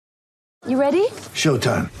You ready?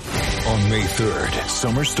 Showtime. On May 3rd,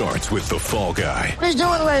 summer starts with The Fall Guy. Let's do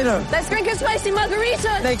it later. Let's drink a spicy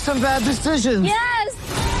margarita. Make some bad decisions.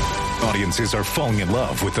 Yes! Audiences are falling in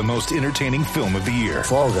love with the most entertaining film of the year.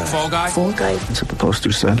 Fall Guy. Fall Guy? Fall guy. That's what the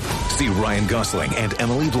poster said. See Ryan Gosling and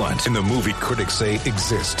Emily Blunt in the movie critics say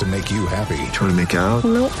exists to make you happy. Trying to make it out?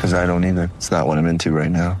 Nope. Because I don't either. It's not what I'm into right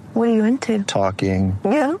now. What are you into? Talking.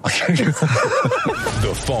 Yeah.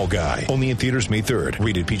 The Fall Guy. Only in theaters May 3rd.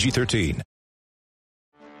 Rated PG-13.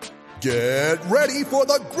 Get ready for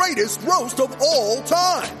the greatest roast of all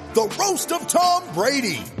time. The Roast of Tom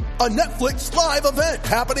Brady. A Netflix live event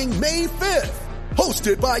happening May 5th.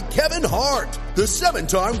 Hosted by Kevin Hart. The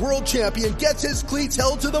 7-time world champion gets his cleats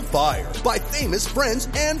held to the fire by famous friends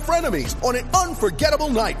and frenemies on an unforgettable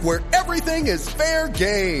night where everything is fair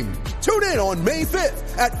game. Tune in on May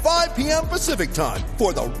 5th at 5 p.m. Pacific time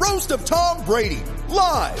for the Roast of Tom Brady.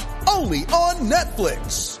 Live only on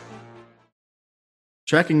Netflix.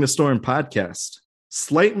 Tracking the Storm podcast,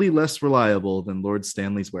 slightly less reliable than Lord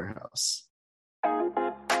Stanley's Warehouse.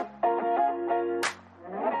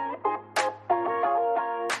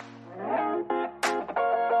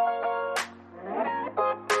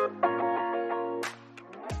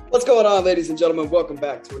 What's going on, ladies and gentlemen? Welcome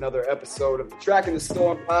back to another episode of the Tracking the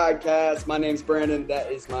Storm podcast. My name's Brandon.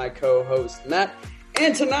 That is my co-host, Matt.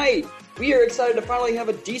 And tonight, we are excited to finally have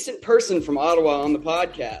a decent person from Ottawa on the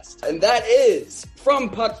podcast. And that is, from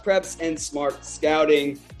Puck Preps and Smart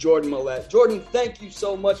Scouting, Jordan Millette. Jordan, thank you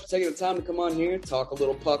so much for taking the time to come on here and talk a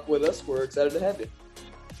little puck with us. We're excited to have you.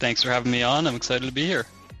 Thanks for having me on. I'm excited to be here.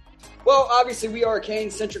 Well, obviously, we are a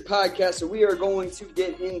Canes-centric podcast, so we are going to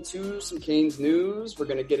get into some Canes news. We're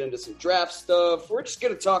going to get into some draft stuff. We're just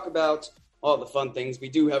going to talk about all the fun things. We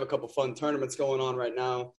do have a couple fun tournaments going on right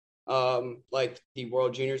now, like the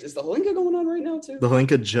World Juniors. Is the Hlinka going on right now, too? The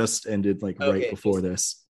Hlinka just ended right before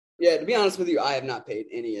this. Yeah, to be honest with you, I have not paid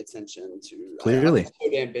any attention to. Clearly. I'm so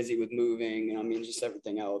damn busy with moving and, just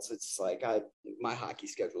everything else. It's like my hockey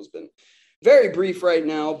schedule's been very brief right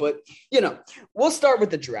now, but, we'll start with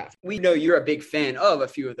the draft. We know you're a big fan of a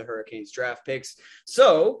few of the Hurricanes draft picks.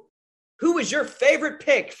 So who was your favorite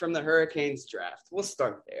pick from the Hurricanes draft? We'll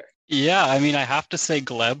start there. Yeah, I have to say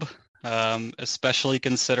Gleb, especially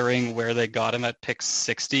considering where they got him at pick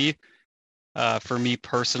 60. For me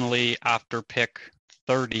personally, after pick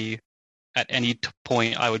 30, at any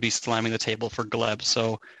point, I would be slamming the table for Gleb.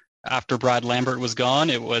 So after Brad Lambert was gone,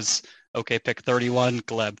 it was, okay, pick 31,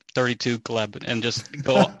 Gleb, 32, Gleb, and just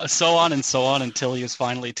go so on until he was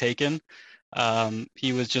finally taken.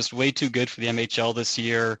 He was just way too good for the MHL this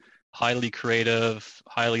year, highly creative,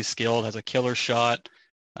 highly skilled, has a killer shot.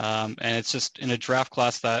 And it's just in a draft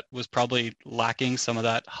class that was probably lacking some of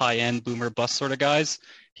that high-end boomer bust sort of guys.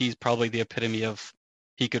 He's probably the epitome of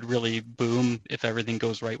he could really boom if everything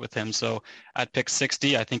goes right with him. So at pick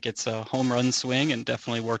 60, I think it's a home run swing and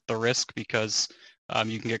definitely worth the risk because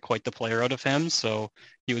you can get quite the player out of him. So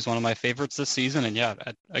he was one of my favorites this season. And yeah,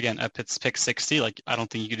 at pick 60, I don't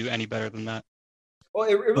think you could do any better than that. Well,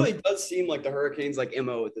 it really does seem like the Hurricanes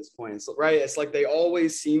MO at this point, right? It's like they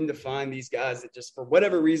always seem to find these guys that just for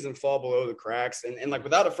whatever reason fall below the cracks. And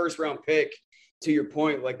without a first round pick, to your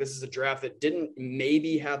point, this is a draft that didn't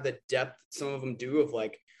maybe have the depth some of them do of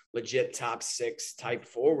legit top 6 type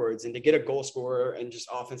forwards. And to get a goal scorer and just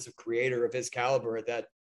offensive creator of his caliber at that,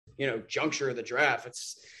 juncture of the draft,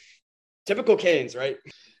 it's typical Canes, right?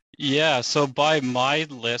 Yeah. So by my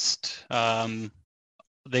list,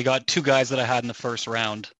 they got 2 guys that I had in the first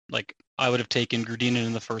round. I would have taken Grudinin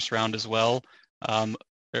in the first round as well.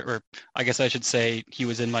 Or I guess I should say he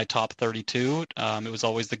was in my top 32. It was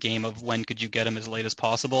always the game of when could you get him as late as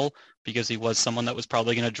possible because he was someone that was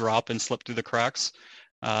probably going to drop and slip through the cracks.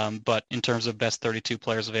 But in terms of best 32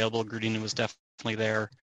 players available, Grudinin was definitely there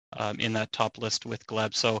in that top list with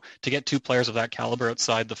Gleb. So to get 2 players of that caliber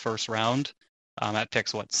outside the first round at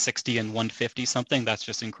picks, 60 and 150 something, that's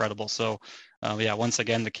just incredible. So once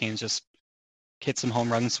again, the Canes just hit some home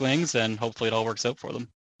run swings and hopefully it all works out for them.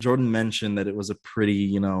 Jordan mentioned that it was a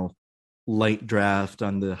pretty, light draft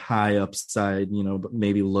on the high upside, but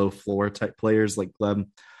maybe low floor type players like Gleb.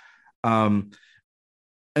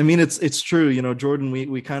 It's true. Jordan,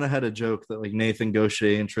 we kind of had a joke that Nathan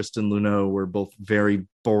Gaucher and Tristan Luneau were both very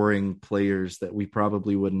boring players that we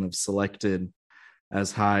probably wouldn't have selected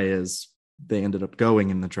as high as they ended up going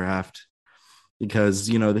in the draft because,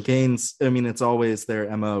 the Canes, it's always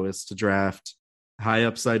their MO is to draft high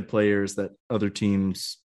upside players that other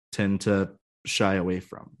teams tend to shy away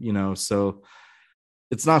from, so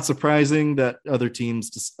it's not surprising that other teams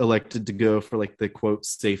just elected to go for the quote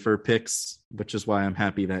safer picks, which is why I'm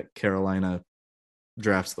happy that Carolina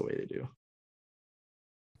drafts the way they do.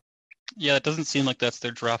 Yeah, it doesn't seem like that's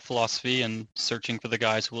their draft philosophy, and searching for the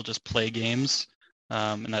guys who will just play games.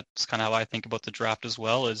 And that's kind of how I think about the draft as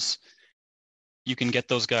well, is you can get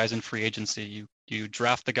those guys in free agency. You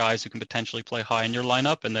draft the guys who can potentially play high in your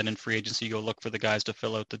lineup, and then in free agency you go look for the guys to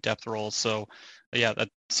fill out the depth roles. So yeah, that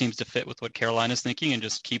seems to fit with what Carolina's thinking, and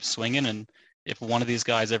just keep swinging. And if one of these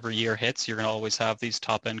guys every year hits, you're going to always have these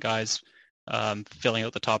top end guys filling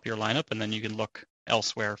out the top of your lineup, and then you can look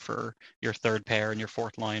elsewhere for your third pair and your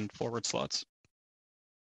fourth line forward slots.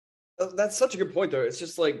 That's such a good point, though. It's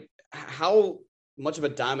just like, how much of a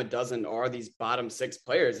dime a dozen are these bottom six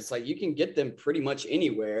players? It's like you can get them pretty much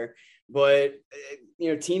anywhere, but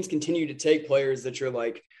teams continue to take players that you're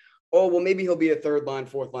like, oh, well, maybe he'll be a third line,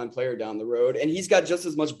 fourth line player down the road, and he's got just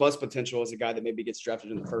as much bust potential as a guy that maybe gets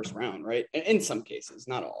drafted in the first round, right? In some cases,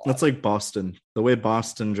 not all. That's like Boston. The way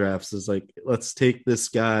Boston drafts is like, let's take this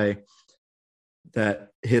guy that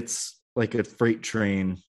hits like a freight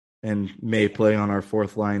train and may play on our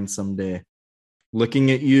fourth line someday.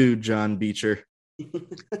 Looking at you, John Beecher.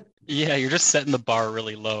 Yeah, you're just setting the bar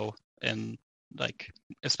really low, and like,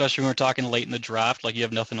 especially when we're talking late in the draft, like you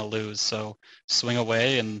have nothing to lose, so swing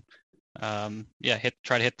away and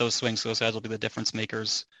try to hit those swings. Those guys will be the difference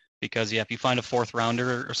makers, because if you find a fourth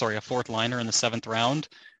liner in the 7th round,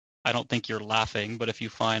 I don't think you're laughing. But if you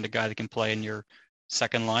find a guy that can play in your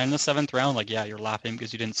second line in the 7th round, like, yeah, you're laughing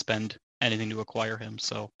because you didn't spend anything to acquire him.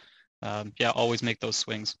 So always make those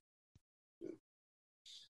swings.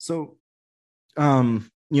 So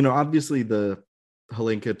obviously the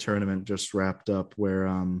Hlinka tournament just wrapped up,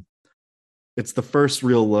 where it's the first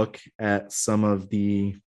real look at some of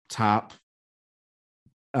the top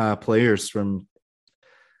players from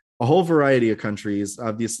a whole variety of countries.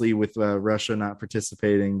 Obviously, with Russia not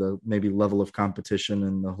participating, the maybe level of competition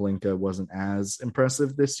in the Hlinka wasn't as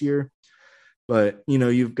impressive this year. But,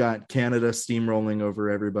 you've got Canada steamrolling over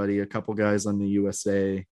everybody, a couple guys on the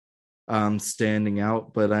USA standing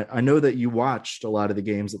out. But I know that you watched a lot of the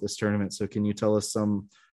games at this tournament. So can you tell us some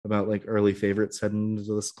about like early favorites heading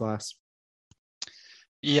into this class?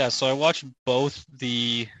 Yeah, so I watched both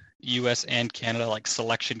the US and Canada like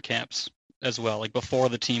selection camps as well, like before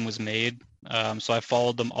the team was made. So I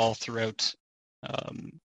followed them all throughout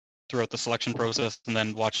the selection process, and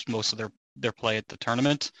then watched most of their play at the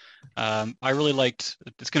tournament. I really liked,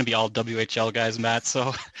 it's going to be all WHL guys, Matt.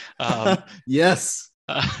 So yes.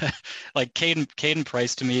 Like Caden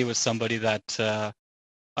Price to me was somebody that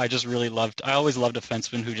I just really loved. I always loved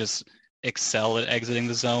defensemen who just excel at exiting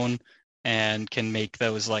the zone and can make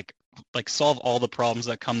those like solve all the problems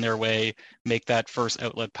that come their way, make that first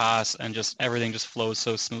outlet pass, and just everything just flows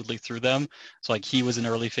so smoothly through them. So like, he was an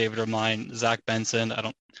early favorite of mine. Zach Benson, I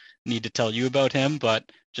don't need to tell you about him, but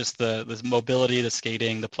just the mobility, the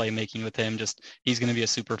skating, the playmaking with him, just he's going to be a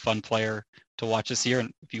super fun player to watch this year.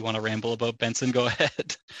 And if you want to ramble about Benson, go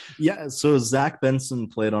ahead. Yeah, so Zach Benson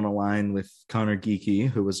played on a line with Connor Geekie,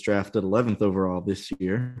 who was drafted 11th overall this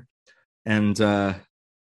year. And it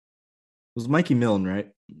was Mikey Milne, right?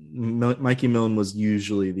 Mikey Milne was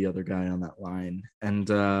usually the other guy on that line. And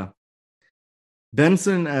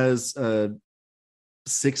Benson, as a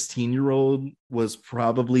 16-year-old, was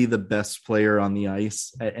probably the best player on the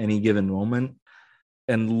ice at any given moment,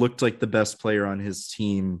 and looked like the best player on his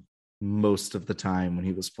team most of the time when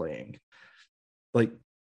he was playing. Like,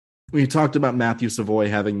 we talked about Matthew Savoy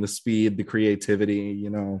having the speed, the creativity,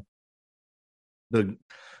 the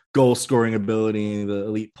goal scoring ability, the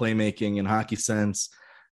elite playmaking and hockey sense.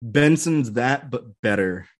 Benson's that, but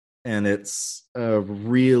better. And it's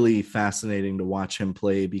really fascinating to watch him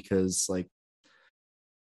play, because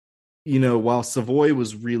while Savoy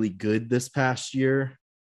was really good this past year,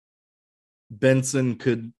 Benson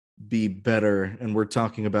could be better. And we're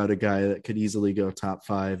talking about a guy that could easily go top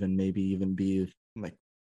 5 and maybe even be like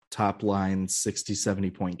top line 60, 70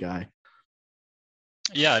 point guy.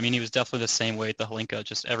 Yeah, I mean, he was definitely the same way at the Hlinka.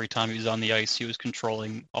 Just every time he was on the ice, he was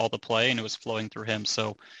controlling all the play and it was flowing through him.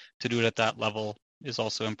 So to do it at that level is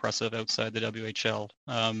also impressive outside the WHL.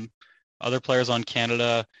 Other players on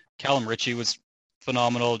Canada, Callum Ritchie was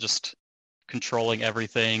phenomenal, just controlling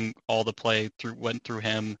everything. All the play went through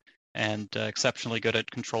him, and exceptionally good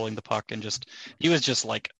at controlling the puck. And just, he was just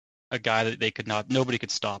like a guy that nobody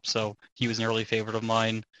could stop. So he was an early favorite of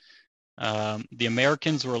mine. The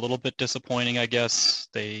Americans were a little bit disappointing, I guess.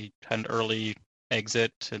 They had an early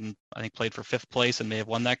exit and I think played for 5th place and may have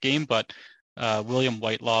won that game. But William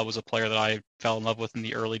Whitelaw was a player that I fell in love with in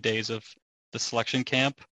the early days of the selection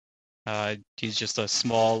camp. He's just a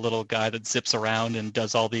small little guy that zips around and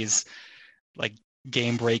does all these like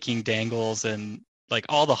game-breaking dangles and like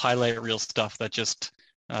all the highlight reel stuff that just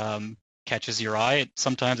catches your eye.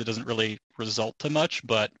 Sometimes it doesn't really result to much,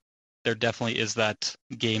 but there definitely is that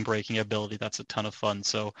game-breaking ability that's a ton of fun.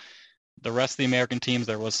 So the rest of the American teams,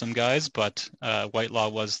 there was some guys, but Whitelaw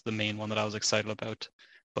was the main one that I was excited about.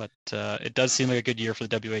 But it does seem like a good year for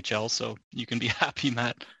the WHL, so you can be happy,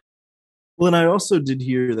 Matt. Well, and I also did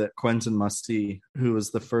hear that Quentin Musty, who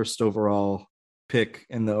was the first overall pick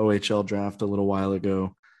in the OHL draft a little while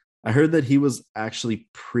ago, I heard that he was actually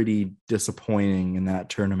pretty disappointing in that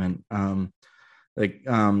tournament. I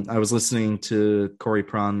was listening to Corey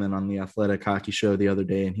Pronman on the Athletic Hockey Show the other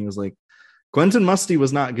day, and he was like, Quentin Musty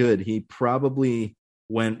was not good. He probably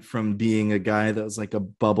went from being a guy that was like a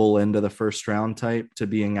bubble into the first round type to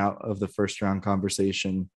being out of the first round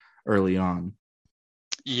conversation early on.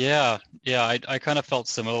 Yeah, I kind of felt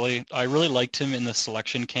similarly. I really liked him in the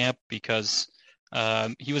selection camp because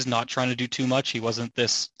he was not trying to do too much. He wasn't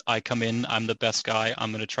this, I come in, I'm the best guy,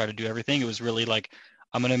 I'm going to try to do everything. It was really like,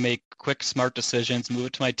 I'm going to make quick, smart decisions, move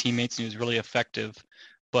it to my teammates, and he was really effective.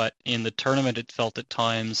 But in the tournament, it felt at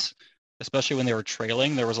times, especially when they were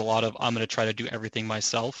trailing, there was a lot of, I'm going to try to do everything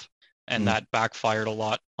myself, and that backfired a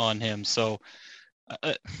lot on him. So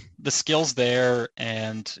the skill's there,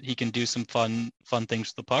 and he can do some fun things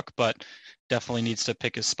with the puck, but definitely needs to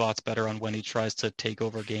pick his spots better on when he tries to take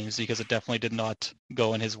over games, because it definitely did not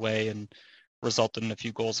go in his way and resulted in a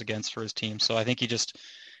few goals against for his team. So I think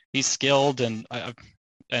he's skilled and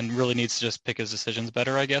really needs to just pick his decisions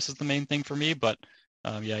better, I guess, is the main thing for me. But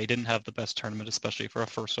he didn't have the best tournament, especially for a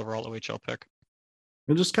first overall OHL pick.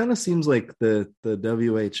 It just kind of seems like the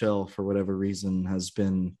WHL, for whatever reason, has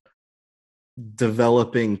been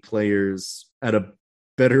developing players at a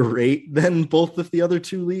better rate than both of the other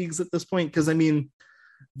two leagues at this point. Because, I mean,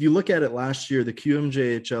 if you look at it last year, the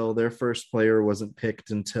QMJHL, their first player wasn't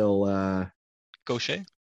picked until Gaucher,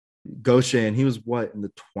 and he was what, in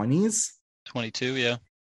the 20s? 22, yeah.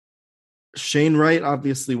 Shane Wright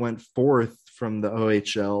obviously went fourth from the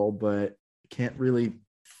OHL, but can't really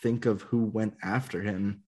think of who went after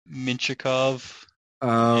him. Minchikov.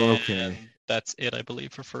 Oh, okay. That's it, I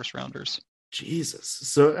believe, for first rounders. Jesus.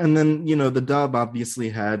 So, and then, the Dub obviously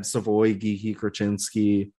had Savoy, Geeky,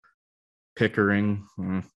 Krasinski, Pickering,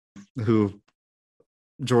 who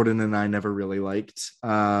Jordan and I never really liked.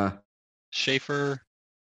 Schaefer.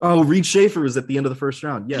 Oh, Reed Schaefer was at the end of the first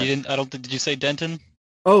round. Yeah. Did you say Denton?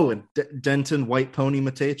 Oh, and Denton, White Pony,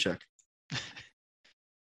 Matejchuk.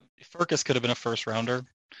 Furcus could have been a first rounder.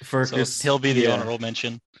 Furcus. So he'll be the honorable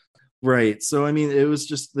mention. Right. So, I mean, it was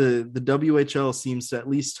just the WHL seems to at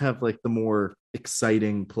least have like the more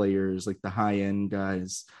exciting players, like the high end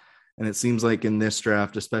guys. And it seems like in this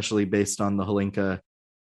draft, especially based on the Hlinka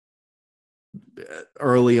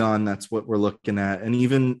early on, that's what we're looking at. And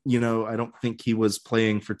even, I don't think he was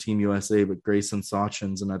playing for Team USA, but Grayson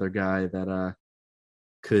Sachin's another guy that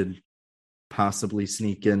could possibly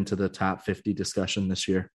sneak into the top 50 discussion this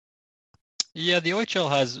year. Yeah, the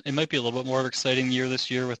OHL it might be a little bit more of an exciting year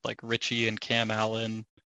this year with like Richie and Cam Allen.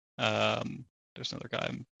 There's another guy,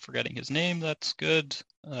 I'm forgetting his name, that's good.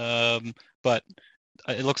 But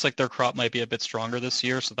it looks like their crop might be a bit stronger this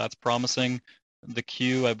year, so that's promising. The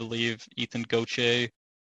Q, I believe Ethan Gauthier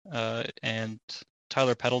and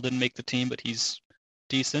Tyler Peddle didn't make the team, but he's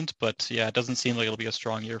decent. But yeah, it doesn't seem like it'll be a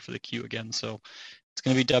strong year for the Q again. So it's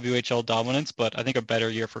going to be WHL dominance, but I think a better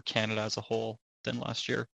year for Canada as a whole than last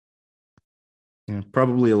year. Yeah,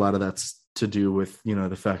 probably a lot of that's to do with,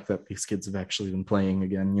 the fact that these kids have actually been playing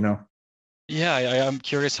again, Yeah, I'm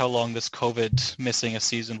curious how long this COVID missing a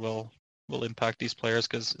season will impact these players,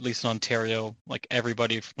 because at least in Ontario, like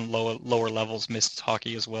everybody from lower levels missed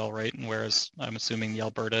hockey as well, right? And whereas I'm assuming the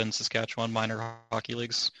Alberta and Saskatchewan minor hockey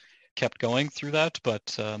leagues kept going through that, but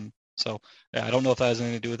so yeah, I don't know if that has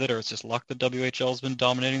anything to do with it or it's just luck that WHL has been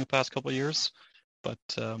dominating the past couple of years, but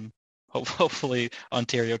hopefully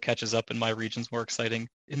Ontario catches up and my region's more exciting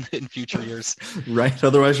in future years. Right.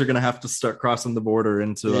 Otherwise you're going to have to start crossing the border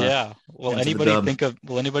into Will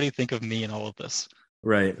anybody think of me in all of this?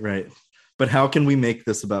 Right. But how can we make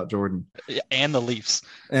this about Jordan? And the Leafs.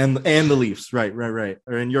 And the Leafs. Right.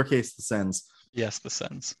 Or in your case, the Sens. Yes, the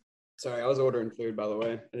Sens. Sorry, I was ordering food, by the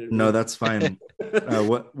way. No, that's fine.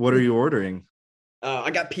 What are you ordering?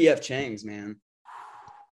 I got PF Chang's, man.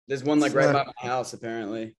 There's one like right by my house,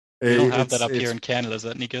 apparently. We don't have that up here in Canada. Is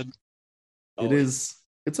that any good? It is.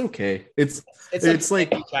 It's okay. It's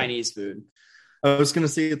like Chinese food. I was going to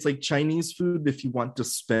say it's like Chinese food if you want to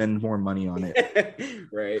spend more money on it.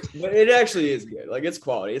 Right. But it actually is good. Like, it's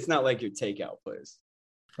quality. It's not like your takeout place.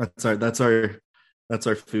 That's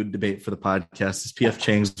our food debate for the podcast. Is PF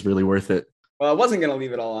Chang's really worth it? Well, I wasn't going to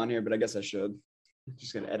leave it all on here, but I guess I should. I'm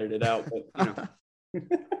just going to edit it out. But,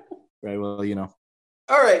 Right. Well,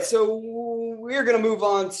 All right. So we're going to move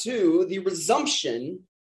on to the resumption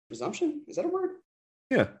Resumption? Is that a word?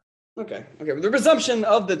 Yeah. Okay. The resumption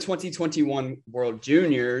of the 2021 World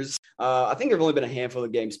Juniors. I think there have only been a handful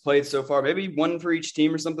of games played so far, maybe one for each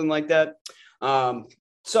team or something like that.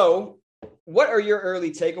 So what are your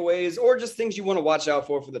early takeaways or just things you want to watch out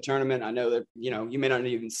for the tournament? I know that, you may not have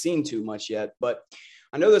even seen too much yet, but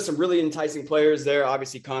I know there's some really enticing players there.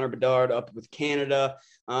 Obviously, Connor Bedard up with Canada.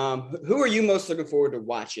 Who are you most looking forward to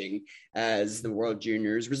watching as the World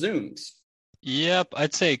Juniors resumes? Yep,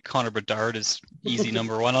 I'd say Connor Bedard is easy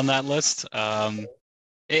number one on that list.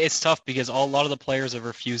 It's tough because a lot of the players have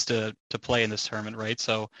refused to play in this tournament, right?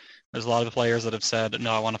 So there's a lot of the players that have said,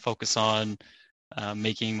 no, I want to focus on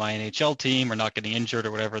making my NHL team or not getting injured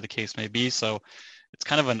or whatever the case may be. So it's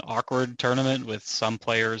kind of an awkward tournament with some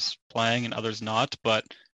players playing and others not. But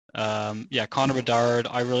Connor Bedard,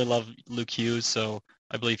 I really love Luke Hughes, so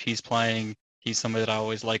I believe he's playing. He's somebody that I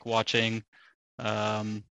always like watching. I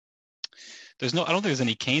don't think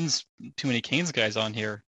there's too many Canes guys on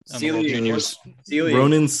here. Juniors.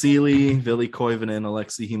 Ronan Seeley, Vili Koivunen,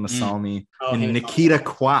 Alexei Himasalmi, and Nikita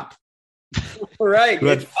Kwap. Right. Who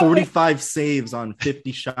had 45 saves on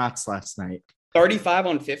 50 shots last night. 35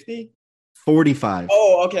 on 50? 45.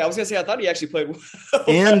 Oh, okay. I was going to say, I thought he actually played well.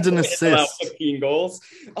 And an assist. 15 goals.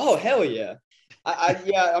 Oh, hell yeah. I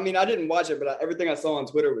didn't watch it, but everything I saw on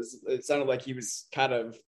Twitter it sounded like he was kind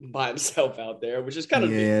of by himself out there, which is kind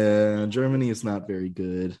of Germany is not very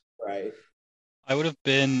good. Right. I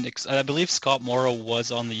believe Scott Morrow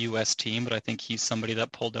was on the U.S. team, but I think he's somebody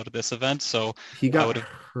that pulled out of this event. So he got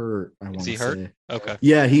hurt. Is he hurt? Okay.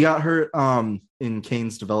 Yeah, he got hurt in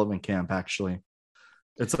Canes development camp. Actually,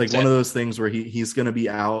 it's like one of those things where he's going to be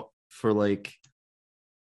out for like.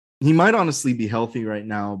 He might honestly be healthy right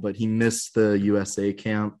now, but he missed the USA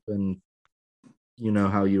camp, and you know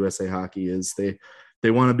how USA hockey is.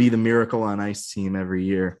 They want to be the Miracle on Ice team every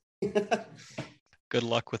year. Good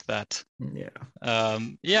luck with that. Yeah.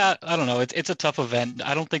 I don't know. It's a tough event.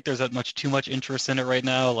 I don't think there's too much interest in it right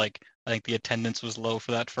now. Like, I think the attendance was low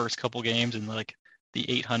for that first couple games in like the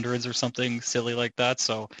 800s or something silly like that.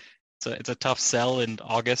 So it's a tough sell in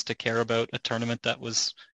August to care about a tournament that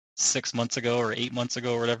was 6 months ago or 8 months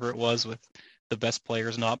ago or whatever it was with the best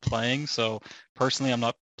players not playing. So personally, I'm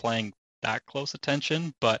not playing that close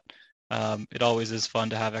attention, but it always is fun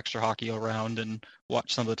to have extra hockey around and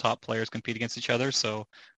watch some of the top players compete against each other. So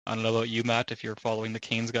I don't know about you, Matt, if you're following the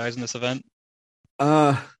Canes guys in this event.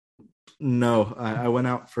 No, I went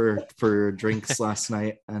out for drinks last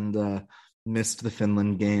night and missed the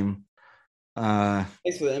Finland game.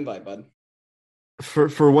 Thanks for the invite, bud.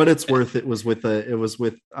 For what it's worth, it was with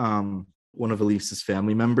one of Elise's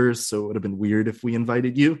family members, so it would have been weird if we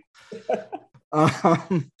invited you.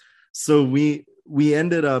 So we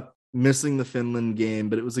ended up missing the Finland game,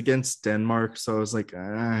 but it was against Denmark, so I was like,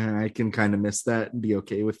 I can kind of miss that and be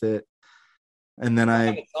okay with it. And then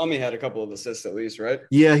Tommy had a couple of assists at least, right?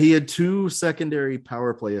 Yeah, he had 2 secondary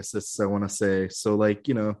power play assists, I want to say. So like,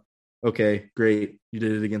 okay, great. You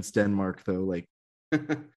did it against Denmark though. Like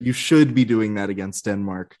you should be doing that against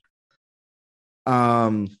Denmark.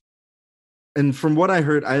 And from what I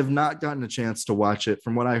heard, I have not gotten a chance to watch it.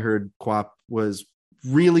 From what I heard, Kwap was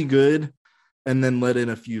really good and then let in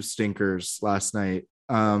a few stinkers last night.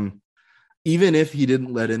 Even if he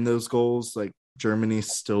didn't let in those goals, like Germany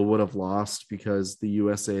still would have lost because the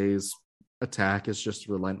USA's attack is just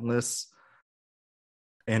relentless.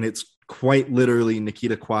 And it's quite literally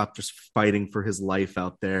Nikita Kwap just fighting for his life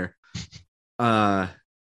out there.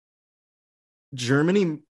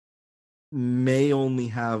 Germany may only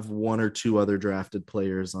have 1 or 2 other drafted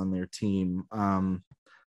players on their team.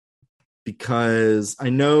 Because I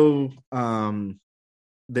know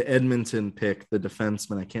the Edmonton pick, the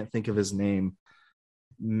defenseman, I can't think of his name,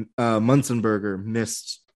 Munzenberger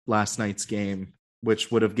missed last night's game,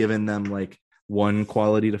 which would have given them like 1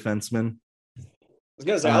 quality defenseman. I was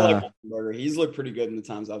gonna say I like Munzenberger. He's looked pretty good in the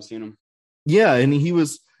times I've seen him. Yeah, and he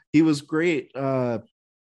was great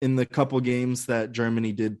in the couple games that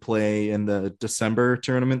Germany did play in the December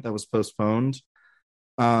tournament that was postponed.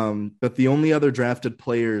 But the only other drafted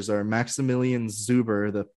players are Maximilian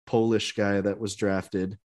Zuber, the Polish guy that was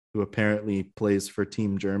drafted, who apparently plays for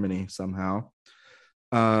Team Germany somehow.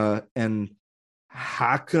 And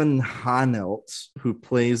Hakan Hanelt, who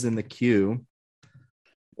plays in the queue.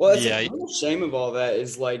 Well, the shame of all that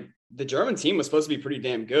is like the German team was supposed to be pretty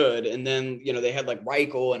damn good. And then, they had like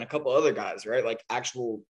Reichel and a couple other guys, right? Like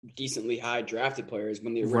actual decently high drafted players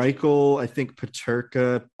when the Reichel, I think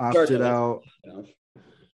Paterka opted out.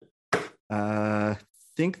 I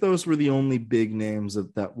think those were the only big names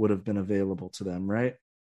that would have been available to them, right?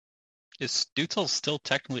 Is Stutzel still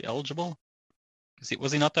technically eligible?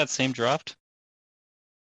 Was he not that same draft?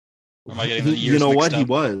 Or am I getting the years You know mixed what? up?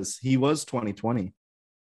 He was 2020.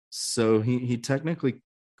 So he technically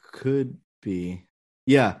could be.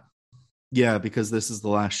 Yeah. Yeah, because this is the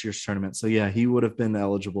last year's tournament. So yeah, he would have been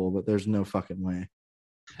eligible, but there's no fucking way.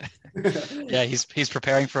 Yeah, he's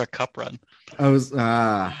preparing for a cup run. I was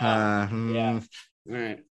Yeah. All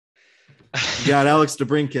right. You got Alex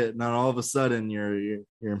DeBrincat, and then all of a sudden you're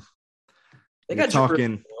They got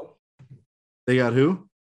talking. Giroux. They got who?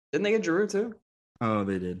 Didn't they get Giroux too? Oh,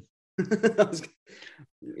 they did.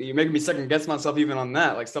 You're making me second guess myself even on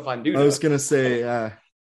that, like stuff I do. I was gonna say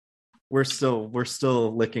we're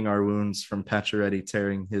still licking our wounds from Pacioretty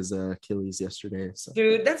tearing his Achilles yesterday. So.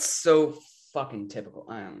 Dude, that's so fucking typical.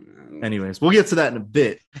 I don't know. Anyways, we'll get to that in a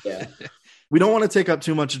bit. Yeah. We don't want to take up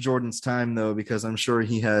too much of Jordan's time, though, because I'm sure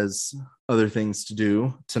he has other things to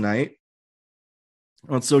do tonight.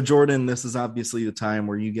 And so, Jordan, this is obviously the time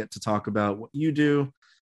where you get to talk about what you do,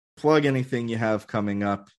 plug anything you have coming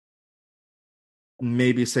up,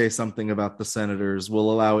 maybe say something about the Senators.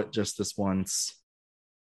 We'll allow it just this once.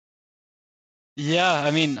 Yeah,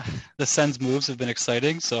 I mean, the Sens moves have been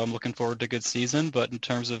exciting, so I'm looking forward to a good season. But in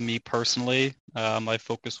terms of me personally, my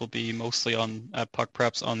focus will be mostly at Puck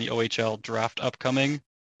Preps on the OHL draft upcoming.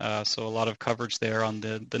 So a lot of coverage there on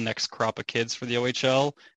the next crop of kids for the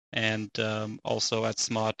OHL. And also at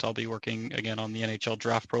SMOT, I'll be working again on the NHL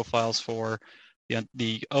draft profiles for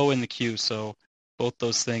the O and the Q. So both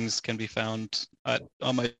those things can be found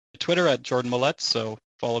on my Twitter at Jordan Millette. So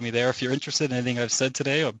follow me there if you're interested in anything I've said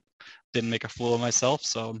today. I didn't make a fool of myself,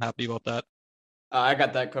 so I'm happy about that. I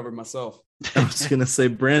got that covered myself. I was gonna say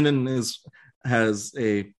Brandon has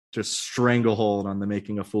a just stranglehold on the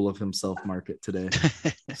making a fool of himself market today.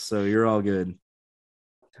 So you're all good.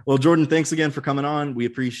 Well, Jordan, thanks again for coming on. We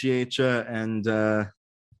appreciate you. And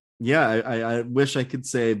I wish I could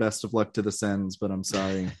say best of luck to the Sens, but I'm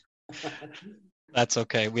sorry. That's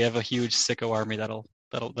okay. We have a huge sicko army.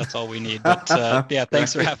 That's all we need. But yeah,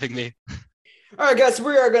 thanks for having me. All right, guys,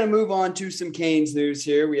 we are going to move on to some Canes news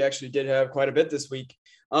here. We actually did have quite a bit this week.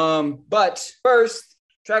 But first,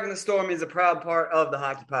 Tracking the Storm is a proud part of the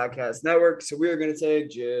Hockey Podcast Network, so we are going to take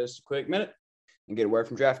just a quick minute and get a word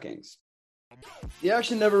from DraftKings. The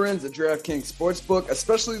action never ends at DraftKings Sportsbook,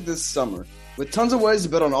 especially this summer. With tons of ways to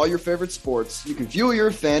bet on all your favorite sports, you can fuel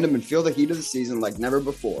your fandom and feel the heat of the season like never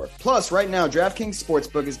before. Plus, right now, DraftKings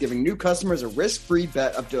Sportsbook is giving new customers a risk-free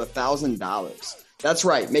bet up to $1,000. That's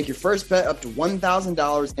right, make your first bet up to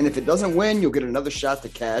 $1,000, and if it doesn't win, you'll get another shot to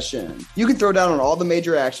cash in. You can throw down on all the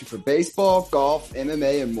major action for baseball, golf,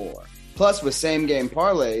 MMA, and more. Plus, with same-game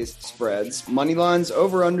parlays, spreads, money lines,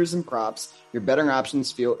 over-unders, and props, your betting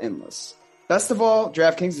options feel endless. Best of all,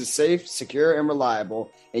 DraftKings is safe, secure, and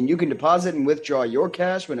reliable, and you can deposit and withdraw your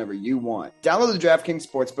cash whenever you want. Download the DraftKings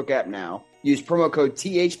Sportsbook app now, use promo code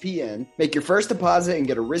THPN, make your first deposit, and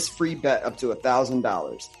get a risk-free bet up to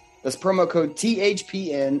 $1,000. That's promo code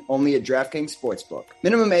THPN only at DraftKings Sportsbook.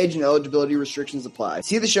 Minimum age and eligibility restrictions apply.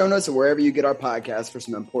 See the show notes or wherever you get our podcast for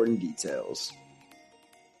some important details.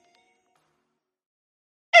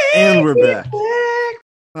 And we're back.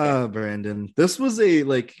 Brandon, this was a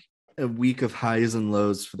week of highs and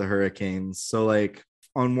lows for the Hurricanes. So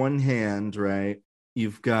on one hand, right,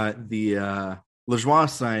 you've got the Lajoie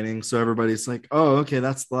signing, so everybody's like, oh, okay,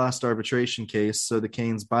 that's the last arbitration case, so the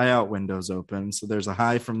Canes buyout window's open, so there's a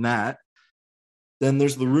high from that. Then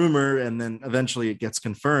there's the rumor, and then eventually it gets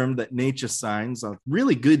confirmed that Necas signs a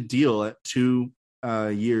really good deal at 2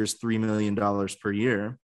 years, $3 million per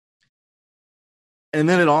year. And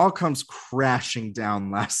then it all comes crashing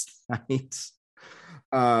down last night.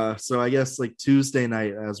 So I guess Tuesday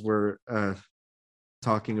night, as we're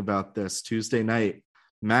talking about this, Tuesday night,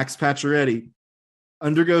 Max Pacioretty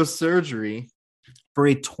undergoes surgery for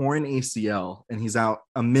a torn ACL, and he's out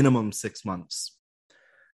a minimum 6 months,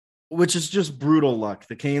 which is just brutal luck.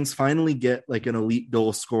 The Canes finally get an elite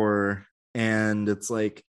goal scorer, and it's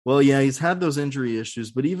well, yeah, he's had those injury issues,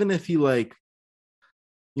 but even if he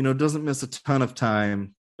doesn't miss a ton of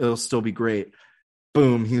time, it'll still be great.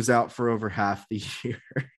 Boom, he's out for over half the year.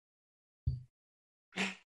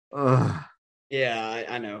 Yeah,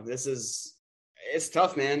 I know. It's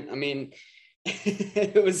tough, man. I mean,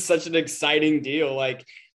 it was such an exciting deal. The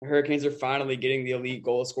Hurricanes are finally getting the elite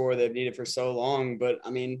goal scorer they've needed for so long. But,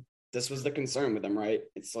 I mean, this was the concern with him, right?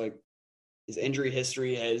 It's his injury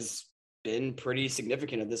history has been pretty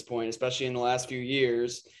significant at this point, especially in the last few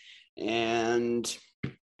years. And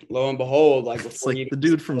lo and behold, it's the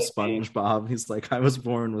dude from SpongeBob. He's I was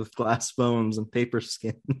born with glass bones and paper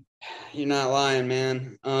skin. You're not lying,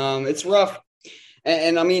 man. It's rough.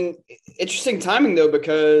 And I mean, interesting timing though,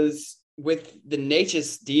 because with the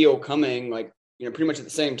Necas deal coming, pretty much at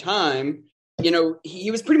the same time,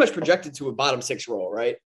 he was pretty much projected to a bottom 6 role,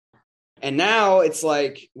 right? And now it's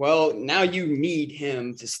like, well, now you need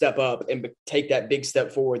him to step up and take that big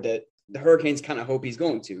step forward that the Hurricanes kind of hope he's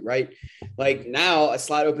going to, right? Like now a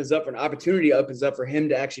slot opens up, an opportunity opens up for him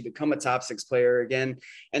to actually become a top 6 player again.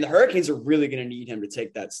 And the Hurricanes are really going to need him to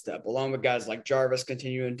take that step, along with guys like Jarvis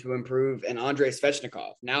continuing to improve and Andrei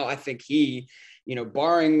Svechnikov. Now I think he,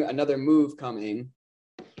 barring another move coming,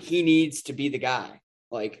 he needs to be the guy,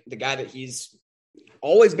 like the guy that he's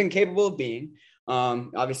always been capable of being.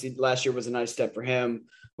 Obviously last year was a nice step for him.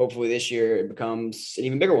 Hopefully this year it becomes an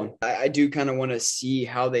even bigger one. I do kind of want to see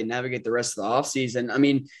how they navigate the rest of the offseason. I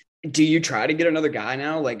mean, do you try to get another guy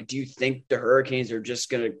now? Like, do you think the Hurricanes are just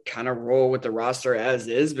going to kind of roll with the roster as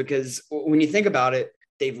is? Because when you think about it,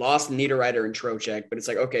 they've lost Niederreiter and Trocheck, but it's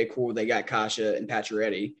like, okay, cool. They got Kasha and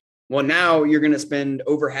Pacioretty. Well, now you're going to spend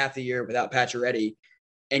over half the year without Pacioretty,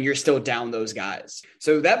 and you're still down those guys.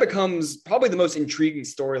 So that becomes probably the most intriguing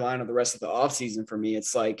storyline of the rest of the offseason for me.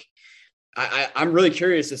 It's like, I'm really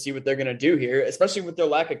curious to see what they're going to do here, especially with their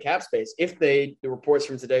lack of cap space. If the reports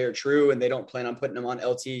from today are true and they don't plan on putting them on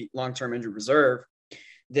LT, long-term injured reserve,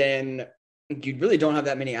 then you really don't have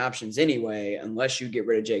that many options anyway, unless you get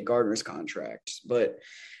rid of Jake Gardner's contract. But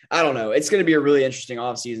I don't know. It's going to be a really interesting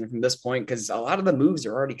offseason from this point because a lot of the moves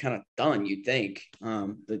are already kind of done, you'd think.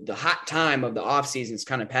 The hot time of the offseason is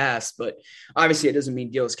kind of past, but obviously it doesn't mean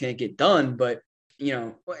deals can't get done. But,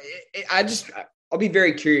 I'll be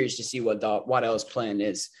very curious to see what Waddell's plan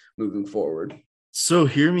is moving forward. So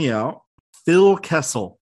hear me out. Phil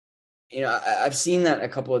Kessel. I've seen that a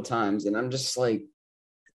couple of times, and I'm just like,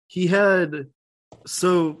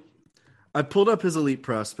 I pulled up his elite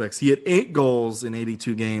prospects. He had 8 goals in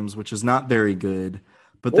 82 games, which is not very good.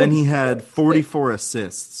 But then he had 44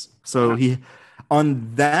 assists. So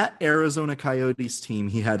on that Arizona Coyotes team,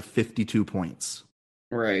 he had 52 points.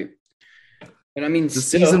 Right. And I mean, the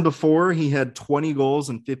season before, he had 20 goals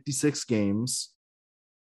in 56 games.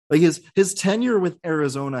 Like his tenure with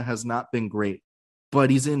Arizona has not been great, but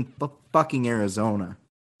he's in fucking Arizona.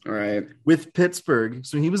 All right. With Pittsburgh.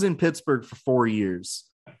 So he was in Pittsburgh for 4 years.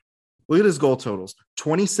 Look at his goal totals.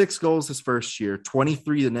 26 goals his first year,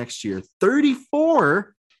 23 the next year,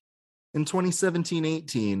 34 in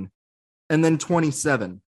 2017-18, and then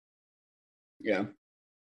 27. Yeah.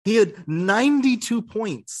 He had 92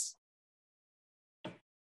 points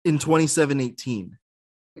in 27-18.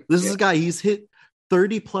 This is a guy, he's hit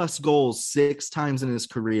 30 plus goals 6 times in his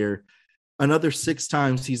career. Another 6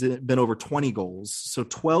 times he's been over 20 goals. So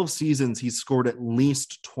 12 seasons he's scored at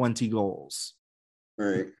least 20 goals.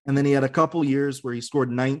 Right. And then he had a couple years where he scored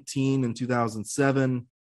 19 in 2007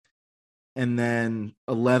 and then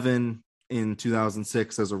 11 in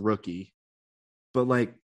 2006 as a rookie. But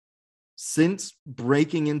since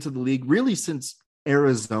breaking into the league, really since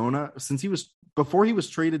Arizona, before he was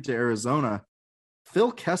traded to Arizona,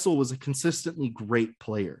 Phil Kessel was a consistently great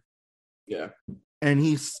player. Yeah. And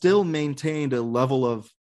he still maintained a level of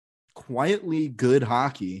quietly good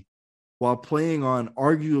hockey while playing on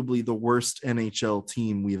arguably the worst NHL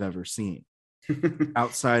team we've ever seen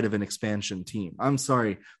outside of an expansion team. I'm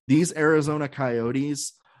sorry. These Arizona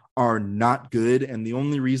Coyotes are not good. And the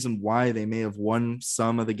only reason why they may have won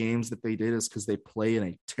some of the games that they did is because they play in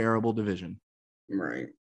a terrible division. Right.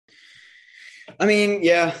 I mean,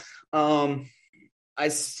 yeah.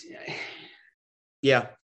 Yeah,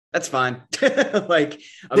 that's fine.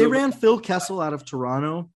 They ran Phil Kessel out of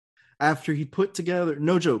Toronto after he put together,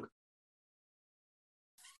 no joke,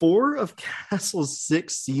 4 of Kessel's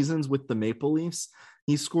 6 seasons with the Maple Leafs,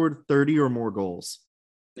 he scored 30 or more goals.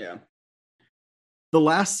 Yeah. The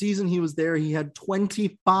last season he was there, he had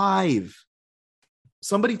 25.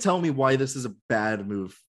 Somebody tell me why this is a bad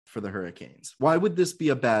move for the Hurricanes. Why would this be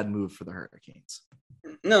a bad move for the Hurricanes?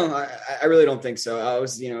 No, I really don't think so. I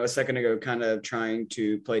was, a second ago kind of trying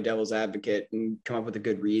to play devil's advocate and come up with a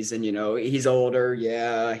good reason. He's older.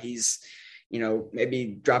 Yeah, he's,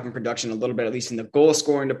 maybe dropping production a little bit, at least in the goal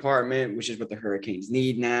scoring department, which is what the Hurricanes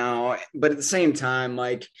need now. But at the same time,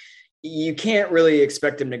 you can't really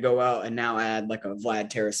expect him to go out and now add a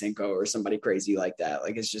Vlad Tarasenko or somebody crazy like that.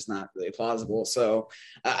 It's just not really plausible. So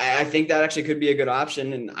I think that actually could be a good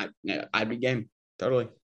option, and I'd be game. Totally.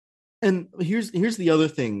 And here's the other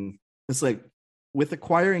thing. It's with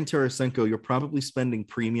acquiring Tarasenko, you're probably spending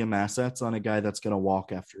premium assets on a guy that's going to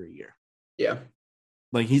walk after a year. Yeah.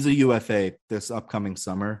 He's a UFA this upcoming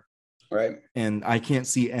summer. Right. And I can't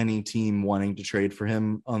see any team wanting to trade for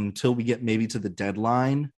him until we get maybe to the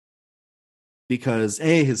deadline, because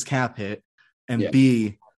A, his cap hit, and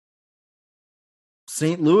B,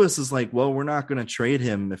 St. Louis is like, well, we're not going to trade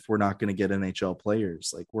him if we're not going to get NHL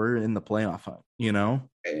players. Like, we're in the playoff hunt, you know?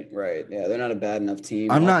 Right. Yeah, they're not a bad enough team.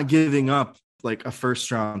 I'm not giving up like a first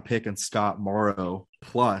round pick and Scott Morrow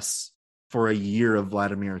plus for a year of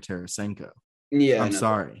Vladimir Tarasenko. Yeah, I'm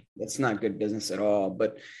sorry. That's not good business at all.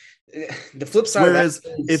 But the flip side Whereas of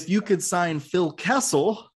that is, if you could sign Phil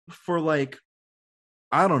Kessel for like,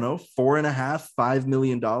 I don't know, $4.5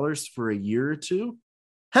 million for a year or two,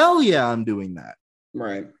 hell yeah, I'm doing that.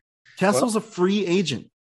 right. Kessel's a free agent.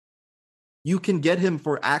 You can get him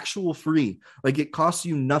for actual free. Like, it costs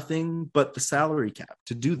you nothing but the salary cap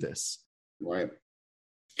to do this. Right.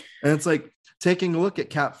 And it's like taking a look at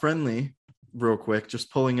Cap Friendly real quick,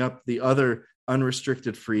 just pulling up the other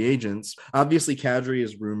unrestricted free agents. Obviously, Kadri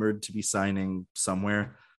is rumored to be signing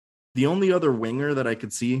somewhere. The only other winger that I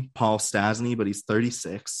could see, Paul Stastny, but he's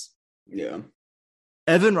 36. Yeah.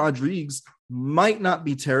 Evan Rodrigues might not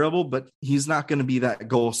be terrible, but he's not going to be that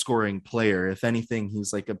goal scoring player. If anything,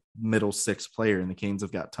 he's like a middle six player, and the Canes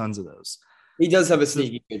have got tons of those. He does have a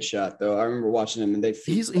sneaky good shot, though. I remember watching him, and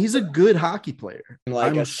he's a good hockey player.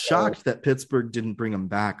 Like, I'm shocked that Pittsburgh didn't bring him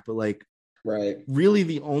back, but like, right. really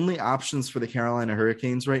the only options for the Carolina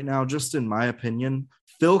Hurricanes right now, just in my opinion,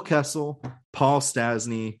 Phil Kessel, Paul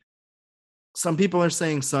Stastny. Some people are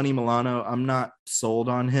saying Sonny Milano. I'm not sold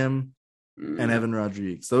on him. And Evan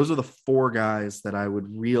Rodrigues. Those are the four guys that I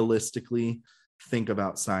would realistically think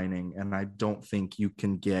about signing. And I don't think you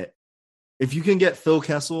can get, if you can get Phil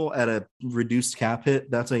Kessel at a reduced cap hit,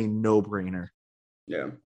 that's a no-brainer. Yeah.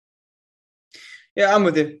 Yeah, I'm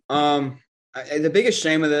with you. The biggest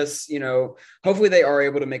shame of this, hopefully they are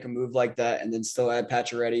able to make a move like that and then still add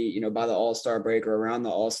Pacioretty, by the All-Star break or around the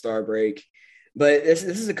All-Star break. But this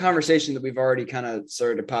is a conversation that we've already kind of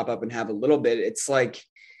started to pop up and have a little bit. It's like,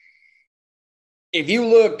 if you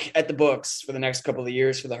look at the books for the next couple of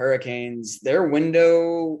years for the Hurricanes, their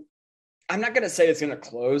window, I'm not going to say it's going to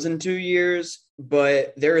close in 2 years,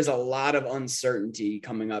 but there is a lot of uncertainty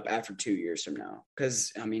coming up after 2 years from now.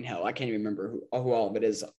 Because, I mean, hell, I can't even remember who all of it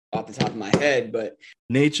is off the top of my head. But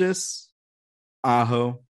Necas,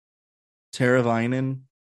 Aho, Teravainen,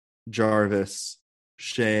 Jarvis,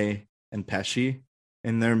 Shea, and Pesci.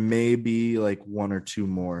 And there may be like one or two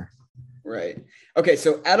more. Right. Okay.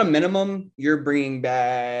 So at a minimum, you're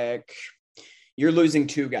losing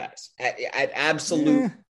two guys at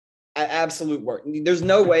absolute work. There's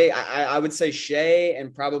no way. I would say Shea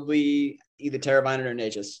and probably either Teravainen or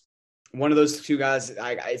Necas. One of those two guys,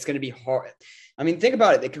 it's going to be hard. I mean, think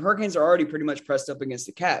about it. The Hurricanes are already pretty much pressed up against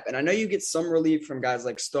the cap. And I know you get some relief from guys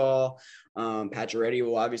like Stahl. Pacioretty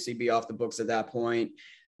will obviously be off the books at that point.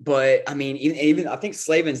 But, I mean, even I think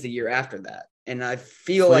Slavin's the year after that. And I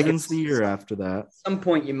feel like it's the year after that. At some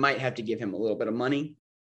point, you might have to give him a little bit of money.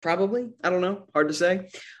 Probably. I don't know. Hard to say.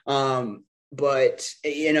 But,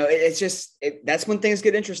 it's just that's when things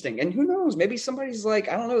get interesting. And who knows? Maybe somebody's like,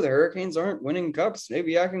 I don't know, the Hurricanes aren't winning cups.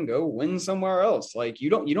 Maybe I can go win somewhere else. Like, you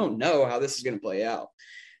don't know how this is going to play out.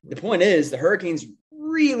 The point is the Hurricanes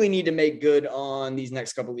really need to make good on these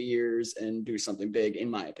next couple of years and do something big, in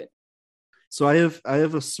my opinion. So I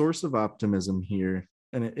have a source of optimism here,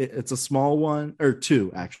 and it's a small one, or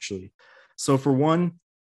two, actually. So for one,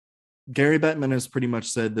 Gary Bettman has pretty much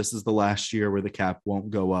said this is the last year where the cap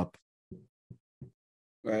won't go up.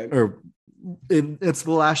 Right. Or it's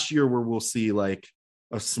the last year where we'll see like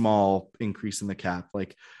a small increase in the cap.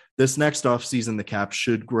 Like this next offseason, the cap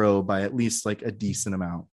should grow by at least like a decent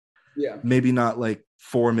amount. Yeah. Maybe not like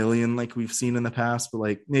 4 million like we've seen in the past, but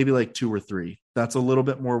like maybe like 2 or 3. That's a little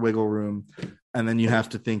bit more wiggle room. And then you have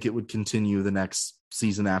to think it would continue the next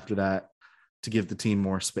season after that to give the team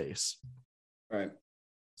more space. Right.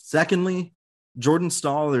 Secondly, Jordan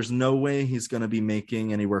Stahl, there's no way he's going to be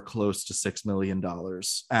making anywhere close to $6 million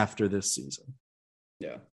after this season.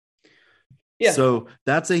 Yeah. Yeah. So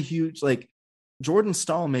that's a huge, like Jordan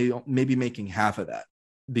Stahl may be making half of that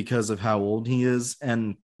because of how old he is.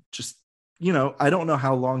 And just, I don't know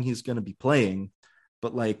how long he's going to be playing,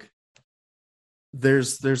 but like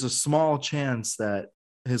there's a small chance that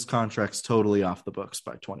his contract's totally off the books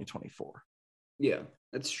by 2024. Yeah,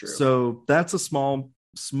 that's true. So that's a small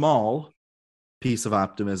piece of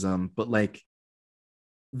optimism, but like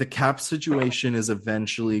the cap situation is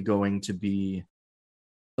eventually going to be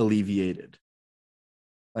alleviated.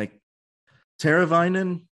 Like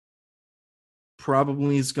Teravainen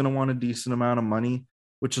probably is going to want a decent amount of money,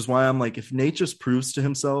 which is why I'm like, if Nate just proves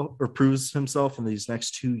himself in these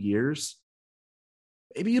next 2 years,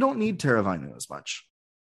 maybe you don't need Teravainen as much.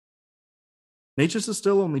 Nate is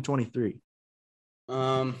still only 23.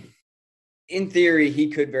 In theory, he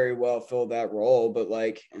could very well fill that role, but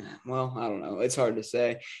I don't know. It's hard to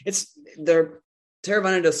say.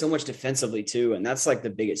 Teravainen does so much defensively too, and that's like the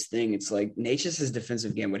biggest thing. It's like Necas's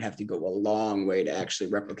defensive game would have to go a long way to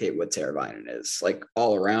actually replicate what Teravainen is, like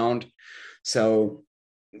all around. So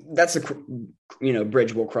that's a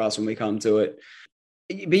bridge we'll cross when we come to it.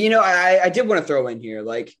 But I did want to throw in here,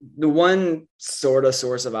 like, the one sort of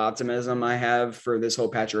source of optimism I have for this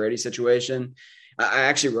whole Pacioretty situation. I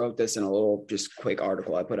actually wrote this in a little just quick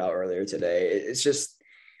article I put out earlier today. It's just,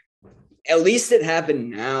 at least it happened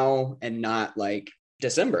now and not like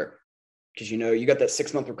December, because you got that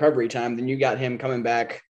 6-month recovery time. Then you got him coming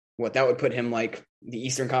back. That would put him like the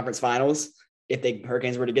Eastern Conference Finals if the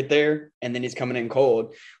Hurricanes were to get there, and then he's coming in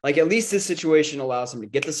cold. Like, at least this situation allows him to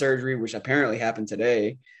get the surgery, which apparently happened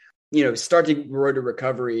today. Start the road to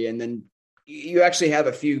recovery, and then you actually have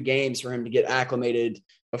a few games for him to get acclimated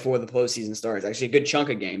before the postseason starts. Actually, a good chunk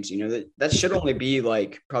of games. That should only be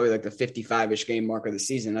like probably like the 55-ish game mark of the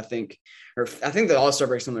season, I think. Or I think the All-Star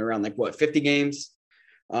break's something around like 50 games.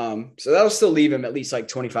 So that'll still leave him at least like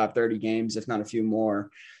 25, 30 games, if not a few more,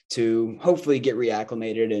 to hopefully get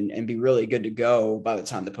reacclimated and be really good to go by the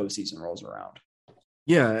time the postseason rolls around.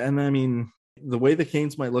 Yeah, and I mean, the way the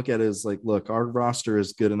Canes might look at it is like, look, our roster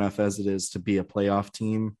is good enough as it is to be a playoff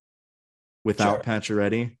team without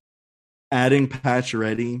Pacioretty. Adding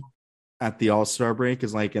Pacioretty at the All-Star break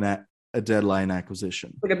is like a deadline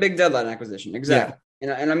acquisition. Like a big deadline acquisition, exactly.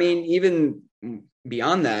 Yeah. And I mean, even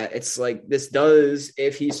beyond that, it's like this does,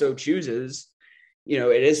 if he so chooses,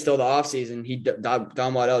 it is still the offseason.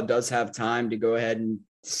 Don Waddell does have time to go ahead and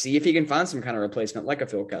see if he can find some kind of replacement like a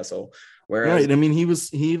Phil Kessel. Whereas, right. I mean, he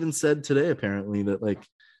even said today, apparently, that like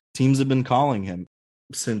teams have been calling him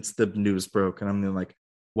since the news broke. And I'm like,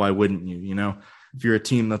 why wouldn't you? If you're a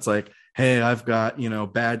team that's like, hey, I've got,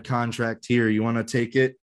 bad contract here, you want to take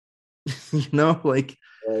it?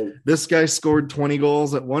 This guy scored 20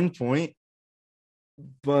 goals at one point,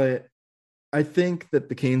 but I think that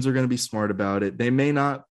the Canes are going to be smart about it. They may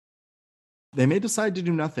decide to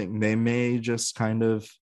do nothing. They may just kind of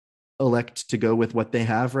elect to go with what they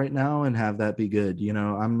have right now and have that be good.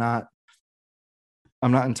 I'm not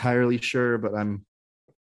entirely sure, but I'm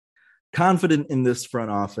confident in this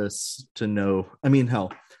front office to know. I mean,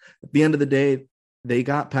 hell, at the end of the day, they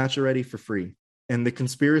got Pacioretty for free. And the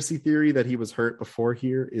conspiracy theory that he was hurt before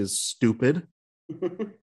here is stupid.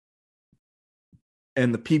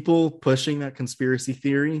 And the people pushing that conspiracy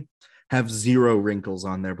theory have zero wrinkles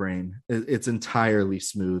on their brain. It's entirely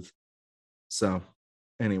smooth. So,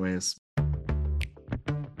 anyways.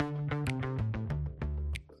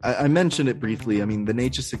 I mentioned it briefly. I mean, the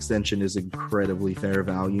Necas extension is incredibly fair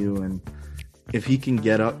value. And if he can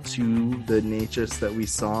get up to the Necas that we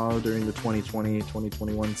saw during the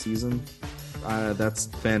 2020-2021 season, that's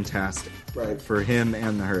fantastic, right, for him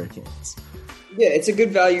and the Hurricanes. Yeah, it's a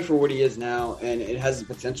good value for what he is now, and it has the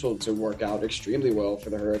potential to work out extremely well for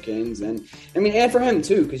the Hurricanes, and and for him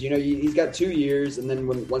too, because he's got 2 years, and then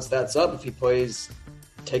once that's up, if he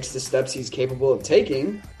takes the steps he's capable of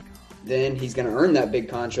taking, then he's going to earn that big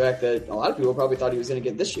contract that a lot of people probably thought he was going to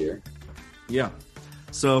get this year. Yeah,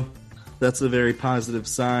 so that's a very positive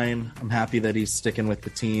sign. I'm happy that he's sticking with the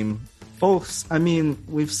team. Folks, I mean,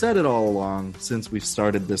 we've said it all along since we've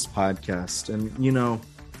started this podcast, and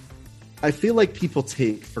I feel like people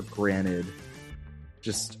take for granted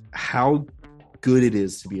just how good it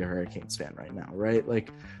is to be a Hurricanes fan right now, right?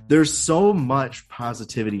 Like, there's so much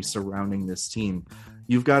positivity surrounding this team.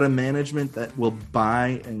 You've got a management that will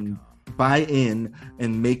buy in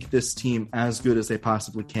and make this team as good as they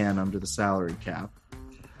possibly can under the salary cap.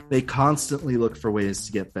 They constantly look for ways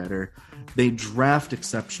to get better. They draft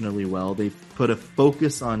exceptionally well. They've put a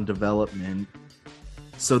focus on development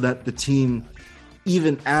so that the team,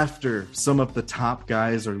 even after some of the top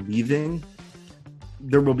guys are leaving,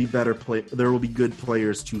 there will be there will be good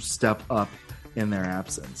players to step up in their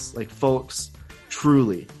absence. Like, folks,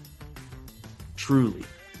 truly,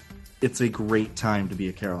 it's a great time to be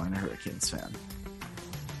a Carolina Hurricanes fan.